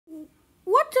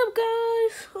What's up,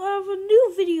 guys? I have a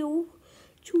new video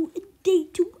to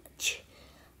watch.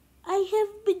 I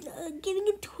have been getting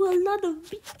into a lot of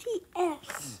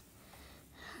BTS.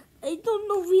 I don't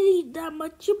know really that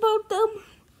much about them,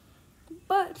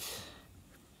 but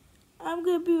I'm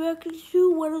gonna be reacting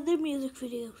to one of their music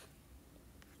videos.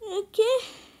 Okay.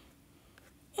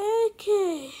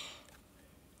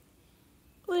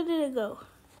 Where did it go?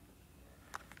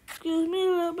 Excuse me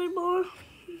a little bit more.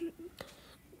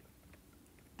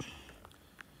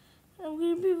 I'm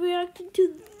going to be reacting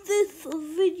to this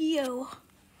video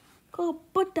called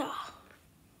Butter.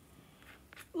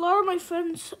 A lot of my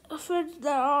friends that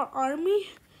are army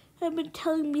have been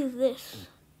telling me this.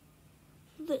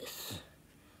 Let's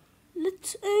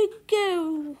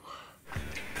go.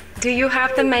 Do you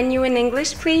have the menu in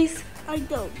English, please? I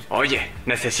don't. Oye,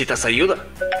 ¿necesitas ayuda?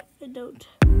 I don't.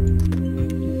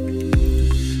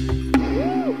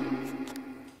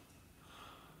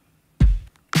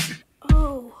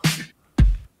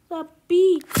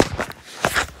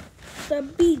 The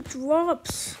beat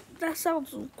drops. That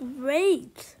sounds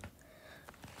great.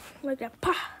 Like a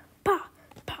pa, pa,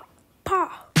 pa,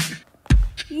 pa.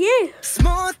 Yeah.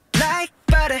 Smooth like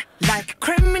butter, like a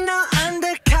criminal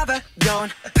undercover.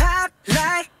 Don't pop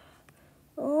like.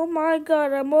 Oh my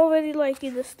god, I'm already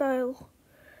liking the style.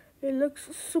 It looks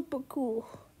super cool.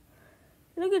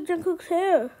 Look at Jungkook's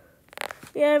hair.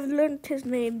 Yeah, I've learned his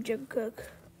name, Jungkook.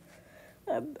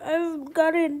 I've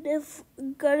gotten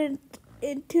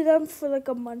into them for like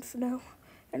a month now,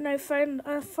 and I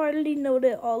finally know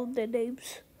all of their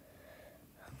names.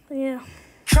 Yeah.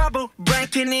 Trouble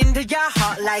breaking into your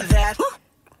heart like that.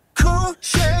 Cool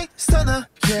shade stunner,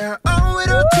 yeah. Owe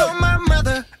it all to my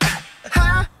mother.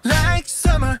 Hot like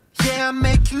summer, yeah. I'm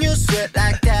making you sweat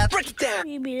like that. Break it down.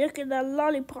 Baby, look at that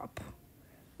lollipop.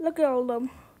 Look at all of them.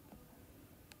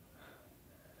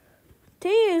 Tay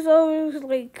is always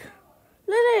like.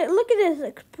 Look at his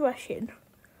expression.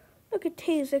 Look at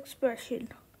Tay's expression.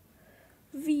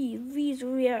 V's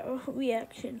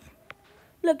reaction.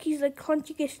 Look, he's like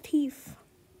clenching his teeth.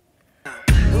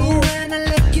 When I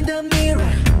look in the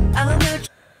mirror,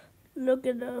 look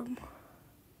at him.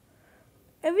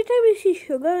 Every time we see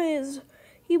Sugar,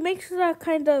 he makes that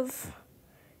kind of,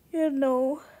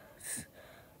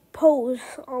 pose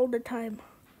all the time.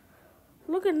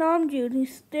 Look at Namjoon,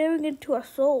 he's staring into a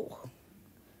soul.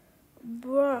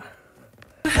 Bruh.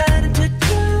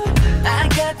 I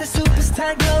got the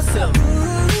superstar glow, so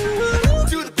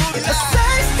to the booty. A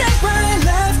side step right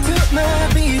left to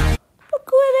my beat. Look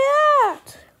at that.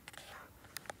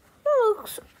 That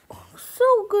looks so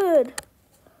good.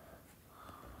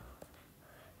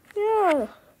 Yeah.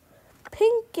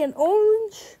 Pink and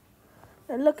orange.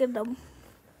 And look at them.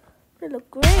 They look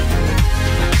great.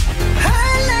 I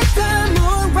like the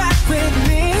moon rock with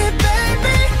me,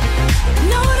 baby.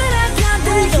 Know that I got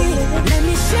the heat. Let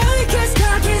me show you, 'cause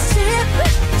talk is shit.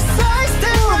 Side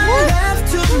step right left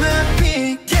to my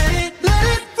beat. Get it, let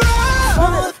it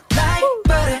roll. Like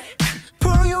butter.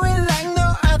 Pour you in like no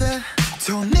other.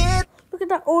 Don't need. Look at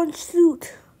that orange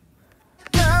suit.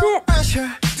 No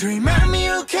pressure to remind me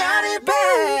you got it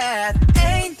bad.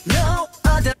 Ain't no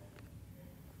other.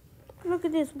 Look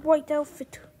at this white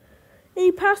outfit. And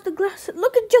he passed the glasses.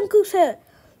 Look at Jungkook's hair.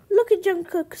 Look at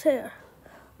Jungkook's hair.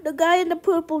 The guy in the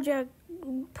purple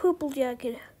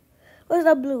jacket. Or is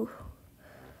that blue?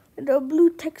 The blue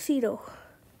tuxedo.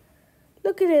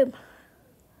 Look at him.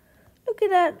 Look at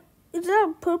that. Is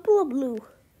that purple or blue?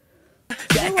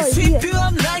 That can sweep you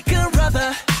up like a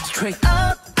rubber. Straight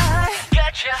up, I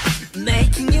gotcha.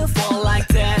 Making you fall like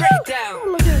that. Break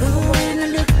down. Look at when I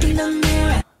look in the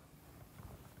mirror.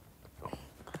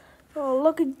 Oh,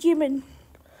 look at Jimin.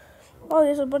 Oh,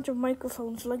 there's a bunch of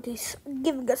microphones like he's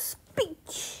giving a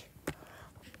speech.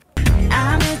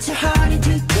 I'm at your heart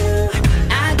into two.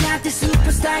 I got the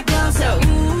superstar glow, so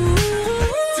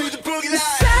to the boogie line.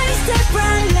 Side step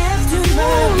right left to my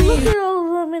beat. Look at all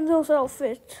of them in those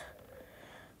outfits.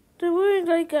 They're wearing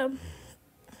like I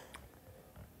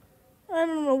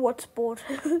don't know what sport.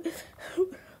 I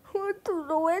don't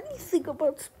know anything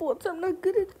about sports. I'm not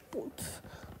good at sports.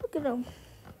 Look at them.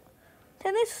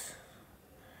 Tennis?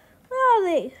 Where are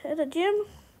they? At a gym?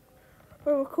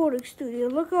 Or a recording studio?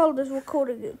 Look at all this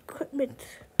recording equipment.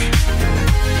 I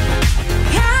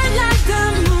like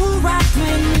the moon rock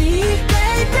with me,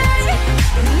 baby.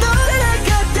 Know that I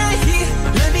got that heat.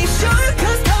 Let me show you,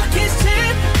 'cause talk is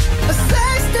cheap. A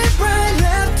side step right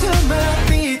left to my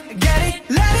beat. Get it,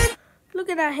 let it. Look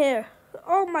at that hair.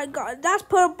 Oh my god, that's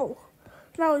purple.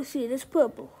 Now we see it, it's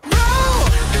purple. Roll.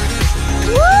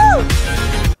 Woo!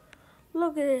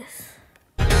 Look at this.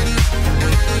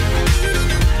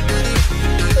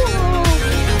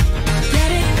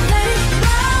 Get it,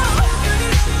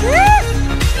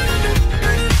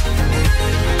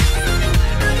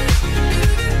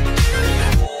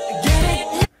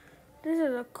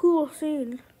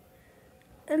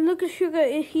 look at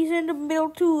Sugar. He's in the middle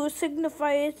to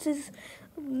signify it's his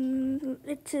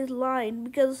line,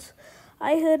 because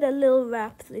I heard a little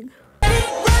rap thing.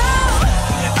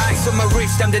 Eyes on my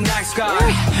wrist, I'm the nice guy.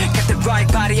 Got the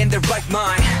right body and the right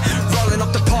mind. Rolling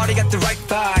up the party, got the right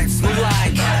vibes. Move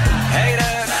like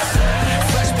haters.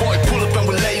 Fresh boy, pull up and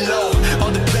we lay low.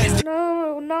 On the place.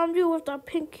 No, Namjoon with that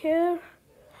pink hair.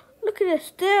 Look at this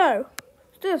stare.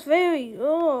 This very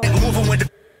Moving with the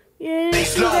Yeah,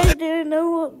 if you guys didn't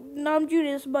know,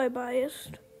 Namjoon is my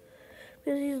bias.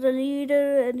 Because he's the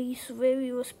leader and he's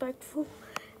very respectful.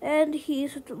 And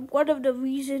he's one of the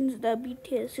reasons that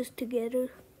BTS is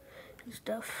together and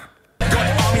stuff. got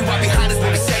an army right behind us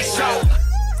when we say so.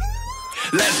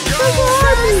 Let's go.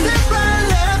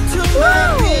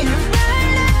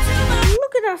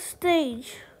 Look at that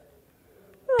stage.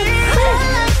 Oh,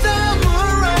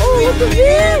 look at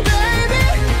this.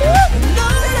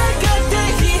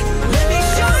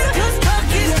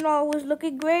 And always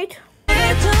looking great.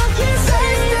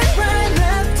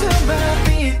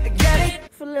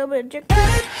 For a little bit of Jungkook.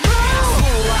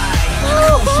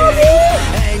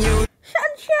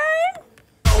 Sunshine.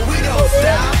 We don't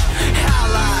stop.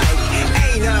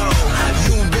 Ain't no.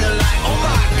 You been like, oh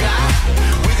my God.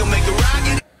 We gon' make the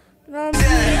rocket.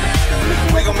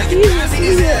 We gon' make it bounce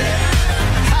easy.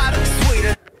 Hotter,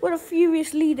 sweeter. What a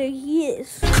furious leader he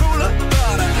is. Cooler,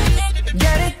 butter.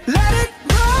 Get it, let it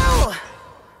roll.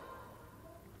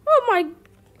 Oh my.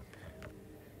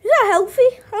 Is that healthy?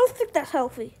 I don't think that's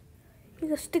healthy.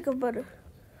 He's a stick of butter.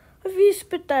 If you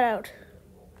spit that out.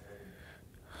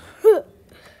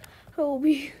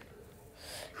 Hobie.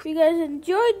 If you guys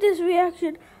enjoyed this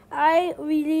reaction, I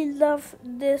really love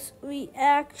this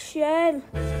reaction.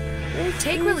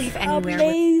 Take relief anywhere.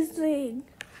 Amazing.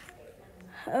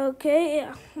 Okay,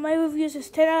 my reviews is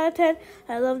 10 out of 10.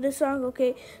 I love this song.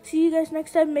 Okay, see you guys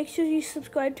next time. Make sure you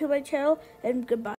subscribe to my channel and goodbye.